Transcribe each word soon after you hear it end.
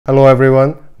Hello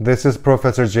everyone, this is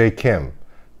Professor J. Kim.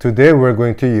 Today we're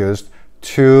going to use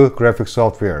two graphic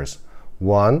softwares.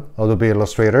 One, Adobe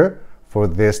Illustrator for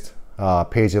this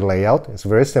page layout. It's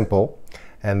very simple.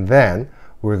 And then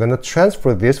we're going to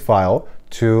transfer this file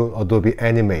to Adobe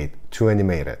Animate to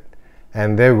animate it.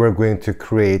 And then we're going to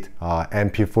create an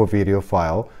MP4 video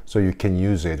file so you can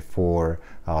use it for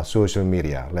social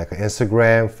media like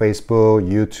Instagram, Facebook,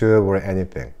 YouTube, or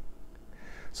anything.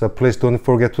 So please don't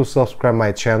forget to subscribe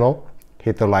my channel,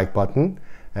 hit the like button,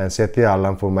 and set the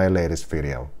alarm for my latest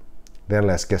video. Then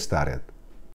let's get started.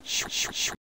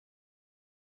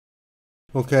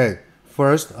 Okay,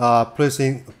 first, please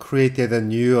create a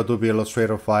new Adobe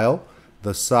Illustrator file.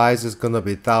 The size is gonna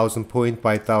be 1000 point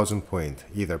by 1000 point,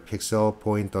 either pixel,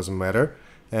 point, doesn't matter,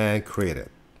 and create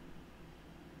it.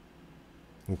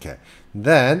 Okay,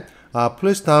 then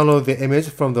please download the image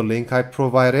from the link I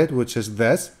provided, which is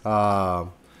this.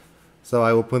 So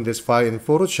I open this file in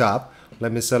Photoshop.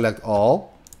 Let me select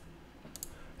all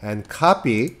and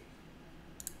copy,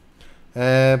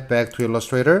 and back to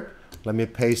Illustrator. Let me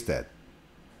paste it.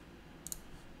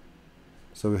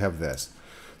 So we have this.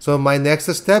 So my next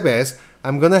step is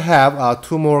I'm gonna have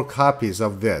two more copies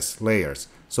of this layers.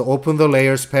 So open the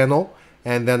layers panel,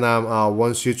 and then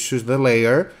once you choose the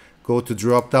layer, go to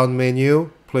drop down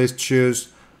menu, please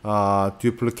choose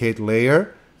duplicate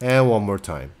layer, and one more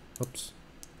time. Oops.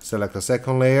 Select the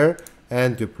second layer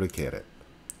and duplicate it.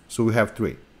 So we have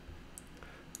three.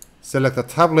 Select the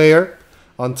top layer.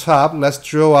 On top, let's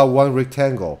draw one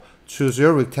rectangle. Choose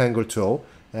your rectangle tool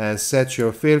and set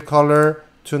your fill color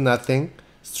to nothing,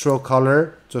 stroke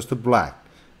color just to black,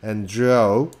 and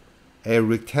draw a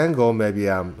rectangle maybe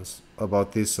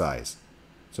about this size,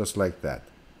 just like that.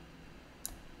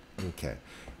 Okay,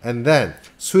 and then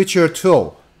switch your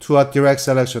tool to a direct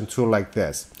selection tool like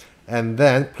this, and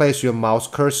then place your mouse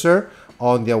cursor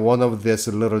on the one of this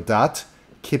little dot,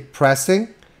 keep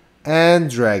pressing and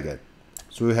drag it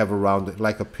so we have around it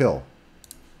like a pill.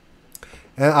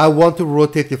 And I want to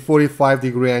rotate the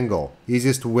 45-degree angle.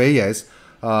 Easiest way is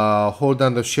hold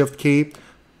down the shift key,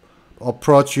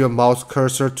 approach your mouse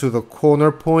cursor to the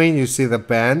corner point, you see the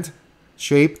band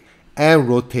shape, and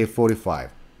rotate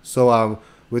 45. So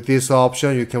with this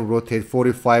option you can rotate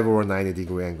 45 or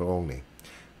 90-degree angle only.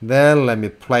 Then let me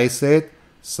place it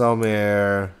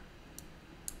somewhere.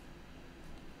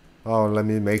 Oh, let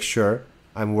me make sure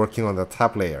I'm working on the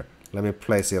top layer. Let me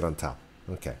place it on top.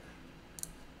 Okay.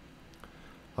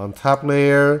 On top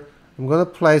layer, I'm gonna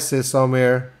place it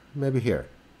somewhere, maybe here,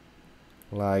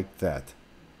 like that.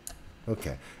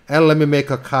 Okay, and let me make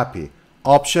a copy.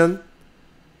 Option,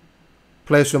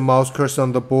 place your mouse cursor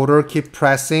on the border, keep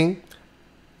pressing,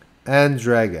 and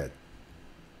drag it,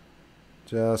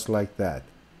 just like that.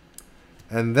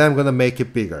 And then I'm gonna make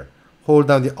it bigger. Hold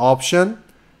down the Option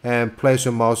and place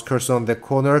your mouse cursor on the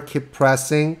corner, keep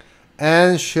pressing,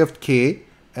 and Shift key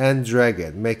and drag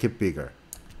it, make it bigger.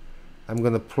 I'm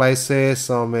gonna place it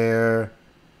somewhere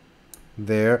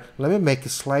there. Let me make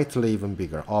it slightly even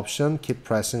bigger. Option, keep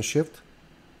pressing Shift,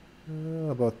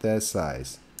 about that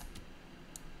size,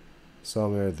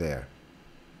 somewhere there.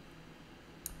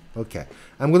 Okay,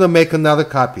 I'm gonna make another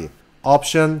copy.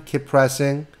 Option, keep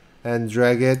pressing and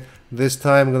drag it. This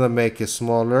time I'm gonna make it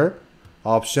smaller.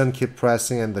 Option, keep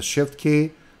pressing, and the Shift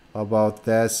key, about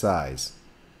that size.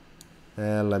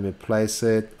 And let me place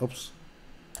it, oops,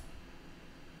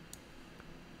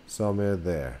 somewhere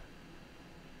there,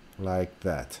 like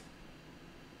that.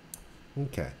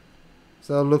 Okay,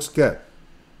 so it looks good.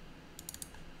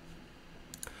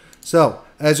 So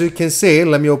as you can see,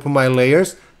 let me open my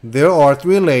layers. There are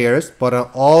three layers, but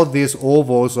all these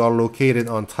ovals are located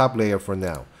on top layer for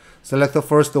now. Select the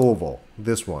first oval,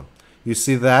 this one. You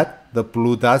see that? The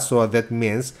blue dot, so that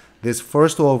means this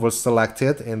first oval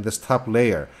selected in this top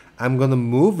layer. I'm gonna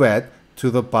move it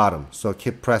to the bottom. So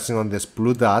keep pressing on this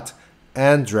blue dot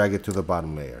and drag it to the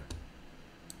bottom layer.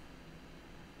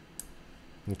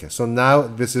 Okay, so now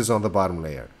this is on the bottom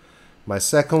layer. My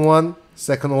second one,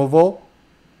 second oval,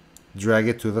 drag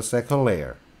it to the second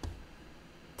layer.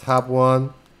 Top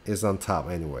one is on top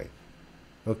anyway.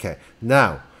 Okay,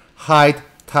 now hide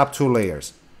top two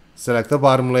layers. Select the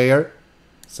bottom layer,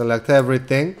 select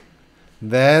everything,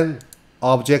 then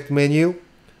object menu,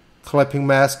 clipping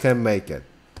mask, and make it.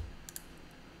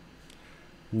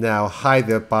 Now hide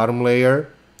the bottom layer,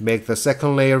 make the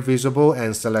second layer visible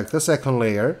and select the second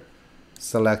layer,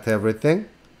 select everything,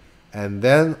 and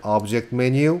then object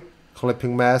menu,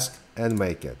 clipping mask, and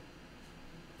make it.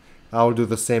 I'll do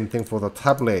the same thing for the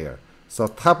top layer. So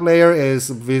top layer is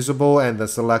visible and then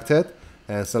selected,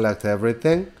 and select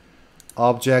everything,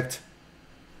 object,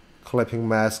 clipping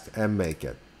mask, and make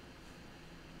it.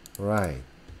 Right.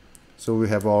 So we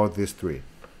have all these three.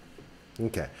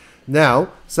 Okay. Now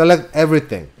select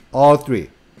everything, all three.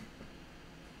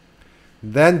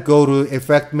 Then go to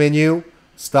Effect menu,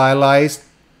 Stylize,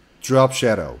 Drop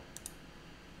Shadow.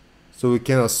 So we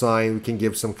can assign, we can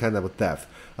give some kind of a depth.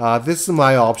 This is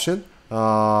my option.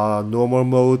 Normal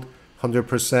mode,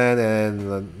 100%,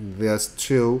 and there's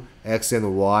two X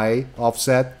and Y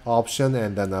offset option,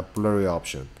 and then a blurry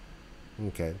option.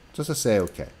 Okay, just to say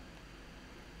okay.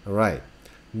 All right.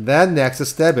 Then next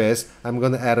step is I'm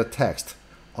going to add a text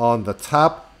on the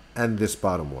top and this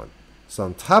bottom one. So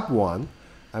on top one,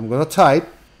 I'm going to type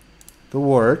the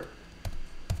word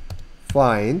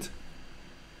find.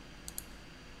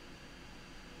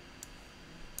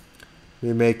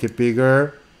 We make it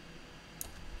bigger,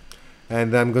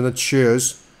 and then I'm going to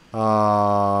choose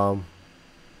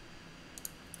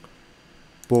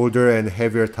bolder and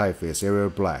heavier typeface, Arial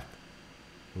black.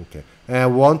 Okay, and I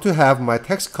want to have my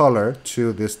text color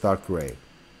to this dark gray.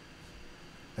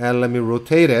 And let me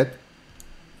rotate it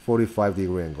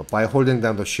 45-degree angle by holding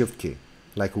down the shift key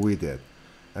like we did.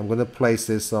 I'm going to place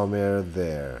this somewhere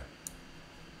there.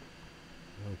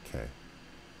 Okay,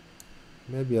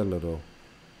 maybe a little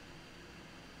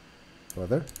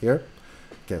further here.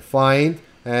 Okay, find,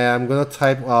 and I'm going to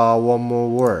type one more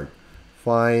word.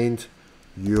 Find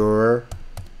your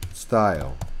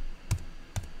style.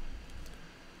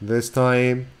 This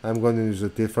time I'm going to use a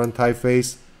different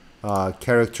typeface,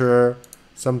 character,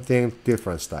 something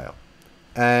different style.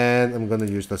 And I'm going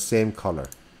to use the same color.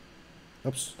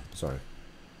 Oops, sorry.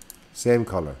 Same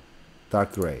color,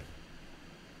 dark gray.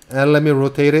 And let me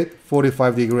rotate it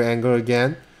 45-degree angle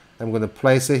again. I'm going to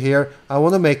place it here. I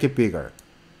want to make it bigger.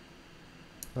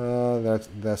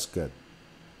 That's good.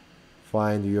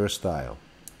 Find your style.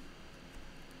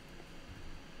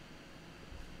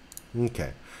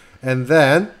 Okay. And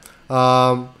then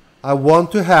I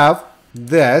want to have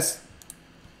this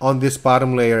on this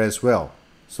bottom layer as well.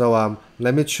 So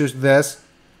let me choose this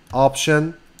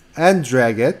option and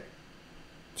drag it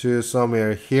to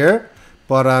somewhere here.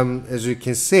 But as you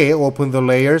can see, open the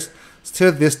layers.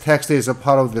 Still this text is a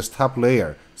part of this top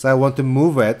layer. So I want to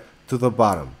move it to the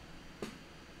bottom.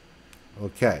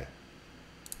 Okay.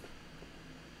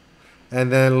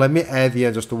 And then let me add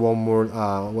here just one more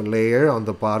layer on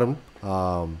the bottom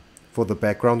for the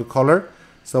background color.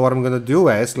 So what I'm going to do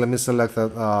is, let me select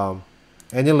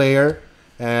any layer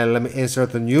and let me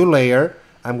insert a new layer.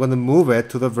 I'm going to move it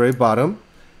to the very bottom,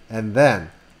 and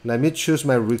then let me choose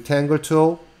my rectangle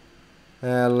tool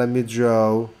and let me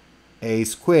draw a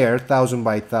square 1000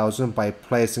 by 1000 by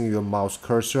placing your mouse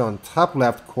cursor on top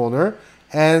left corner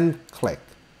and click.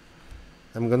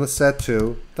 I'm going to set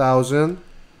to 1000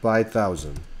 by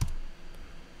 1000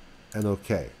 and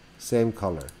okay, same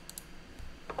color.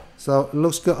 So it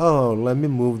looks good. Oh, let me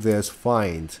move this,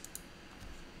 find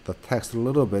the text a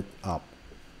little bit up.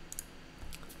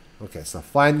 Okay, so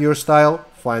find your style,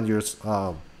 find your,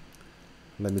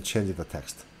 let me change the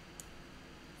text.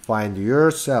 Find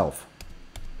yourself.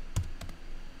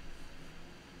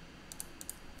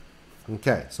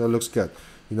 Okay, so it looks good.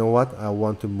 You know what? I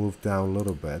want to move down a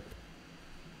little bit.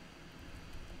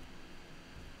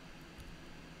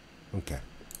 Okay.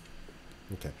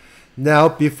 Okay. Now,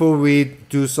 before we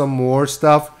do some more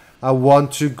stuff, I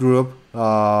want to group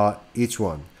each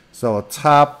one. So a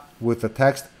top with the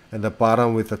text and the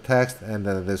bottom with the text and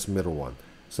then this middle one.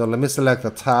 So let me select the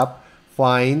top,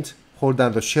 find, hold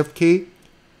down the shift key,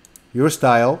 your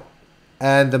style,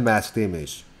 and the masked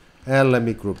image. And let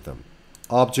me group them.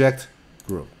 Object,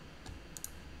 group.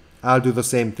 I'll do the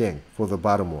same thing for the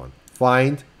bottom one.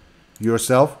 Find,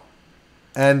 yourself,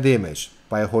 and the image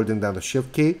by holding down the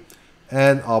shift key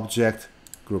and object,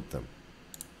 group them.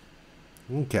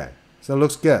 Okay, so it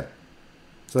looks good.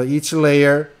 So each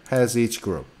layer has each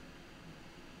group.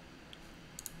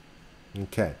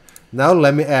 Okay, now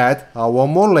let me add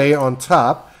one more layer on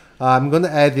top. I'm going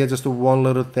to add here just one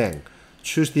little thing.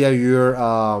 Choose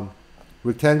your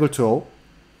rectangle tool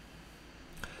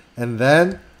and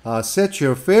then set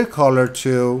your fill color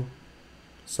to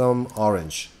some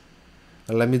orange.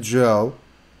 And let me draw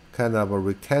kind of a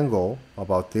rectangle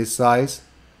about this size,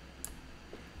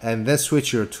 and then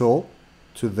switch your tool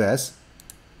to this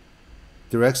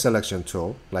direct selection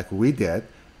tool like we did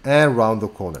and round the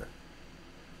corner.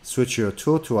 Switch your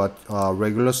tool to a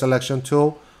regular selection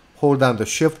tool, hold down the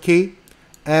shift key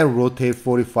and rotate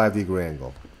 45-degree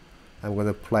angle. I'm going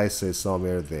to place it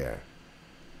somewhere there.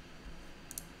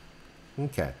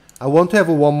 Okay, I want to have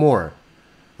one more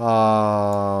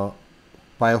by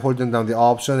holding down the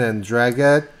option and drag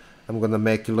it. I'm going to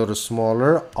make it a little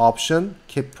smaller. Option,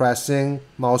 keep pressing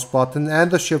mouse button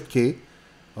and the shift key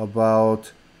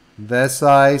about that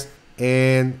size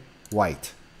and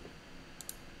white.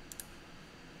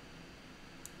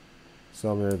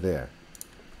 Somewhere there.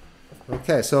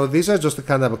 Okay, so these are just a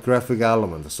kind of a graphic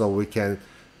element, so we can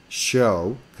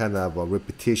show kind of a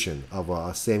repetition of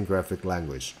a same graphic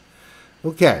language.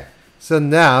 Okay, so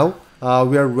now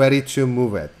we are ready to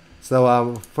move it.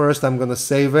 So first I'm gonna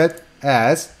save it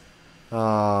as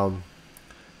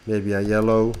maybe a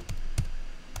yellow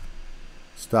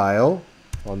style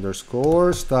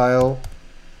underscore style.ai.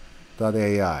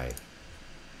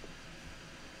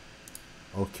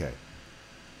 Okay.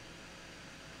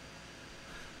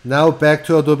 Now back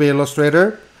to Adobe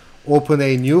Illustrator, open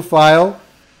a new file.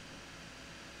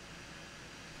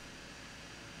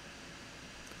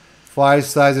 File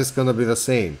size is going to be the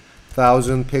same,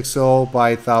 1000 pixel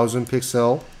by 1000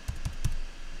 pixel.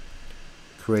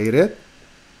 Create it.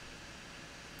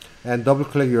 And double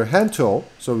click your hand tool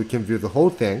so we can view the whole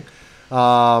thing.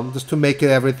 Just to make it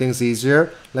everything's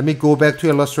easier, let me go back to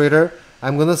Illustrator.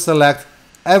 I'm going to select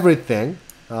everything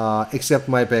except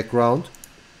my background.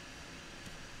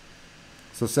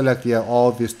 So select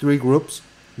all these 3 groups,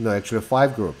 no, actually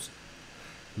 5 groups.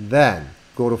 Then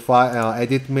go to File,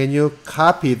 Edit menu,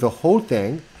 copy the whole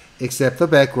thing except the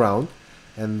background,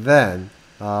 and then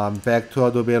back to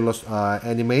Adobe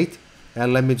Animate,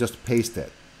 and let me just paste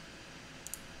it.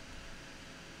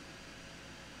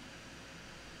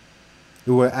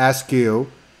 It will ask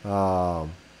you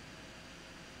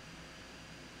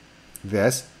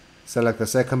this. Select the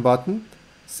second button,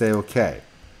 say OK.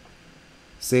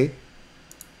 See?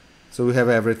 So we have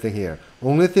everything here.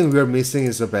 Only thing we're missing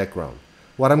is the background.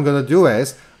 What I'm going to do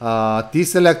is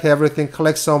deselect everything,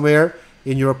 click somewhere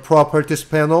in your properties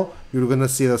panel. You're going to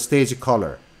see the stage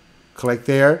color. Click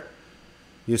there.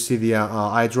 You see the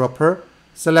eyedropper.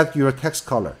 Select your text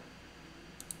color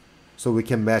so we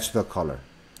can match the color.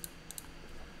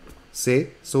 See?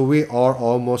 So we are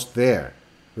almost there.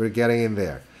 We're getting in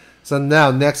there. So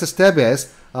now next step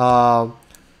is there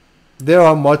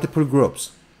are multiple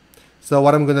groups. So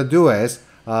what I'm going to do is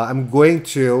I'm going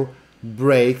to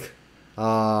break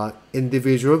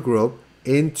individual group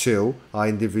into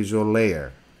individual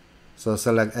layer. So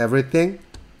select everything,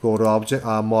 go to Object,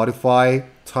 Modify,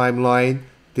 Timeline,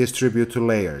 Distribute to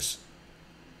Layers.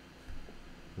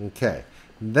 Okay,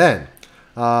 then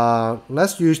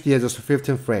let's use the just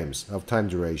 15 frames of time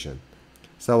duration.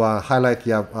 So highlight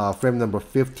the frame number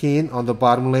 15 on the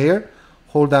bottom layer,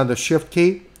 hold down the Shift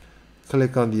key,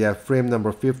 click on the frame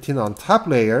number 15 on top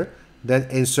layer, then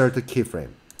insert the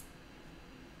keyframe.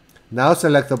 Now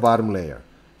select the bottom layer,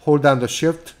 hold down the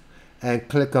Shift and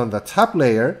click on the top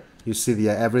layer. You see the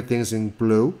everything's in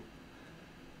blue.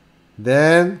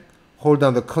 Then hold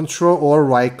down the Control or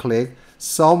right click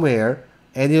somewhere,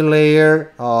 any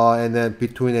layer, and then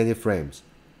between any frames.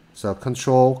 So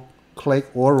Control click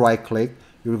or right click,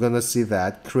 you're gonna see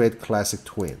that create classic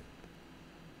twin.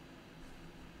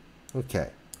 Okay.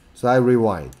 So I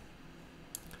rewind.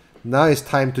 Now it's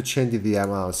time to change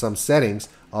the some settings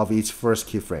of each first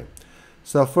keyframe.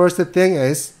 So first thing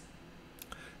is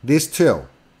these two.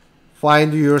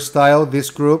 Find your style,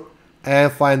 this group,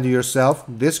 and find yourself,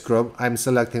 this group. I'm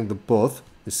selecting the both.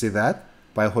 You see that?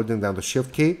 By holding down the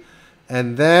Shift key.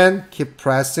 And then keep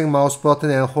pressing mouse button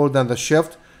and hold down the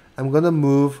Shift. I'm going to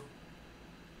move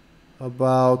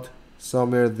about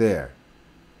somewhere there.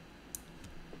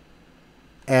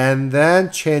 And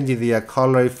then change the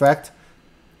color effect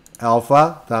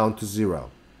alpha down to 0.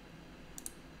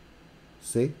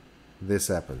 See? This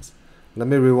happens. Let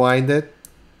me rewind it.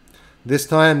 This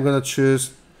time I'm going to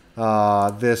choose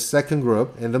this second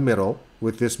group in the middle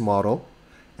with this model.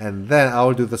 And then I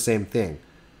will do the same thing.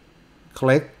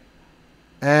 Click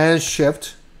and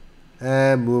Shift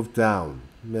and move down.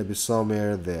 Maybe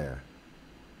somewhere there.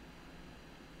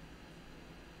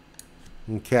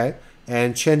 Okay.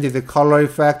 And change the color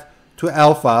effect to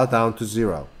alpha down to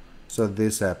 0. So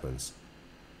this happens.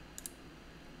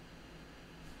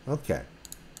 Okay.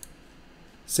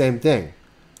 Same thing.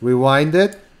 Rewind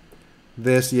it.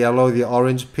 This yellow, the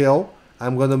orange pill,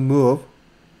 I'm going to move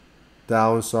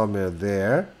down somewhere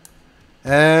there.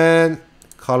 And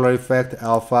color effect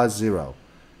alpha 0.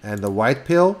 And the white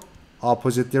pill,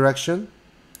 opposite direction.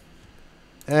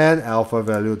 And alpha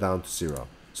value down to 0.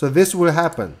 So this will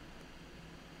happen.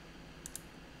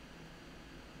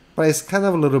 But it's kind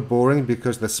of a little boring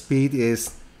because the speed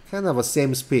is kind of the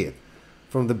same speed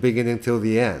from the beginning till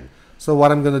the end. So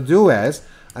what I'm going to do is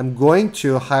I'm going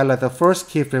to highlight the first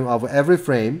keyframe of every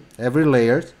frame, every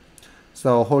layer.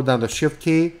 So hold down the Shift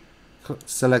key,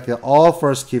 select all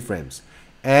first keyframes.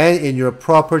 And in your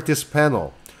properties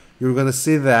panel, you're going to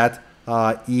see that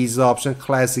ease option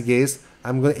classic is,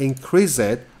 I'm going to increase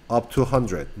it up to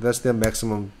 100. That's the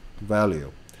maximum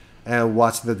value. and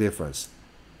watch the difference.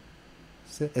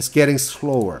 See? It's getting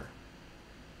slower.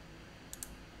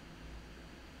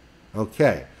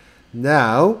 Okay,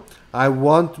 now I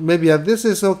want, maybe this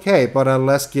is okay, but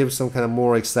let's give some kind of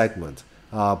more excitement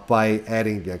by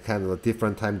adding the kind of a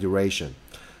different time duration.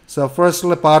 So first,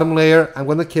 the bottom layer, I'm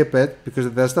going to keep it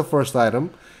because that's the first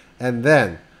item. And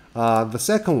then the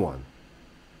second one,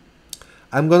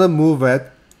 I'm going to move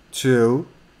it to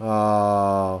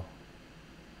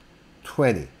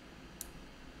 20.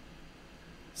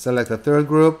 Select the third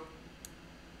group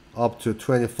up to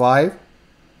 25.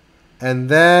 And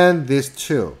then these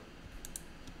two,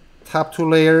 top two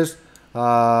layers,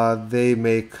 they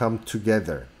may come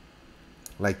together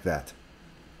like that.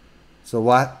 So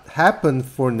what happened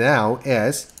for now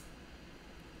is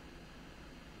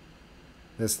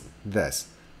this.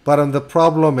 But the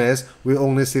problem is we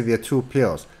only see the two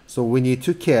pills. So we need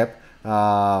to keep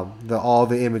all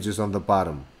the images on the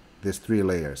bottom, these three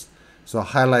layers. So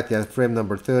highlight the frame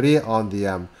number 30 on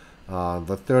the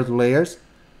third layers.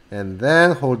 And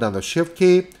then hold down the Shift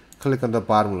key, click on the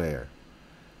bottom layer.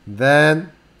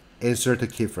 Then insert the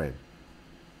keyframe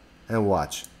and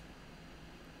watch.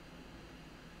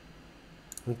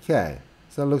 Okay,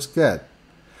 so it looks good.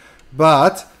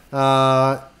 But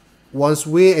once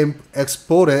we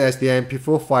export it as the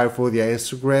MP4 file for the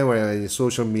Instagram or any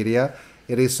social media,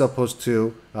 it is supposed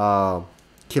to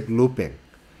keep looping.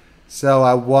 So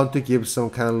I want to give some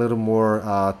kind of little more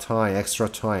time, extra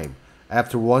time.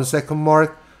 After 1 second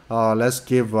mark, let's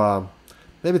give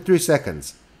maybe 3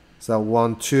 seconds. So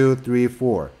 1, 2, 3,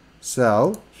 4.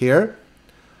 So here,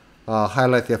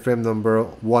 highlight the frame number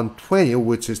 120,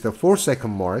 which is the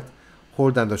 4-second mark.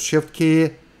 Hold down the Shift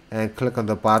key and click on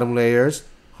the bottom layers,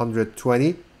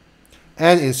 120,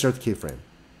 and insert keyframe.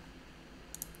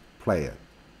 Play it.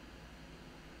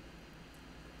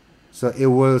 So it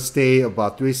will stay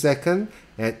about 3 seconds,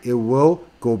 and it will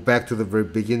go back to the very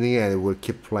beginning, and it will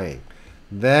keep playing.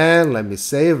 Then let me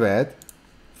save it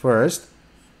first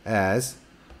as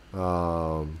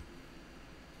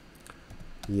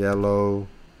yellow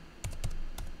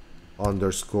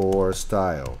underscore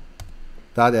style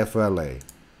 .fla.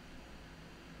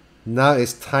 Now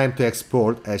it's time to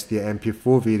export as the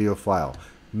MP4 video file.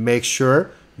 Make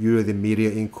sure the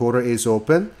media encoder is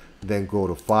open. Then go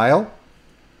to File,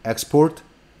 Export,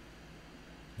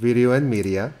 Video and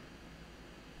Media.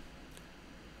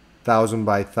 1000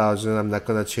 by 1000. I'm not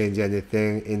gonna change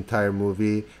anything. Entire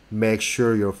movie. Make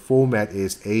sure your format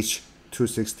is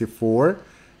H264,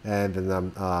 and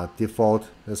then default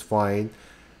is fine.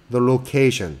 The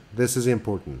location, this is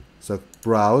important. So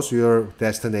browse your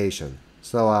destination.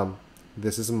 So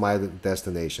this is my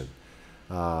destination.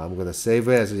 I'm gonna save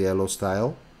it as a yellow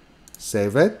style.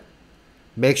 Save it.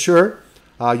 Make sure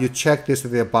you check this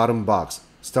at the bottom box.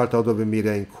 Start Adobe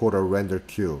Media Encoder Render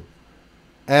Queue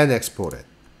and export it.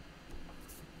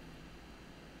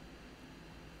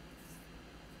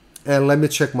 And let me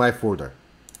check my folder.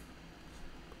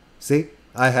 See,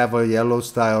 I have a yellow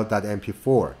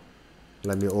style.mp4.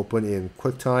 Let me open in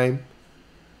QuickTime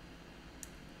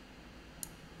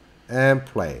and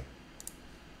play.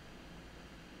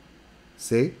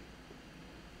 See?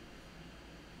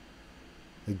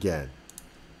 Again.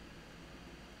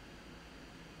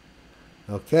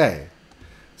 Okay.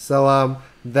 So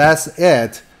that's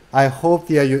it. I hope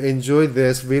that you enjoyed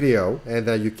this video and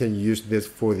that you can use this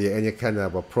for any kind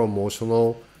of a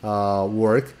promotional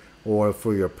work or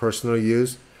for your personal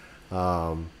use.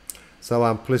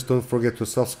 So please don't forget to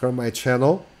subscribe my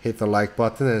channel, hit the like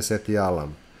button and set the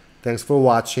alarm. Thanks for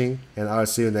watching, and I'll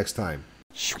see you next time.